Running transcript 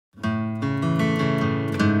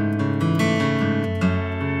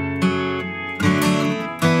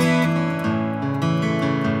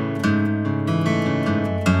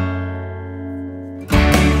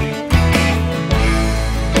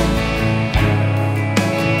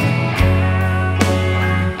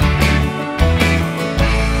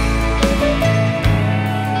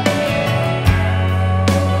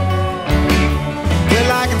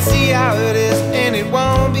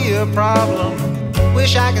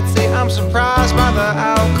wish I could say I'm surprised by the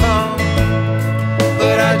outcome,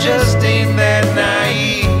 but I just ain't that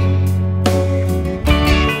naive.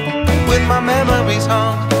 With my memories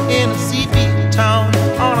hung in a sepia town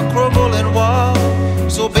on a crumbling wall,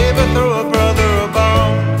 so baby throw a brother a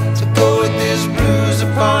bone to go with this bruise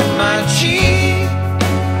upon my cheek.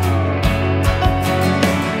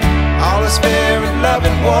 All is fair in love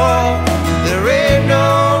and war, there ain't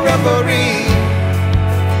no referee.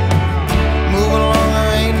 Move along,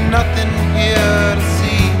 there ain't nothing here to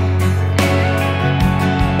see.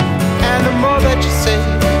 And the more that you say,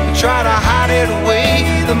 you try to hide it away,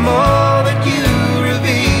 the more that you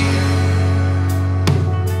reveal.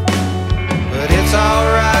 But it's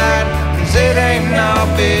alright, 'cause it ain't no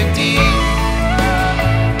big deal.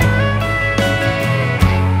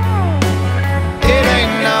 It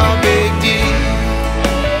ain't no big deal.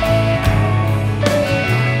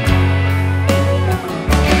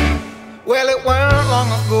 Well, it weren't long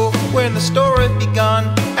ago when the story begun,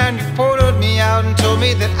 and you pointed me out and told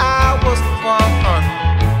me that I was the one.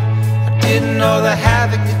 I didn't know the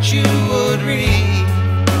havoc that you would wreak.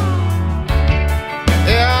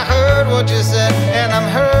 Yeah, I heard what you said, and I'm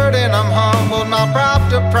hurt and I'm hung.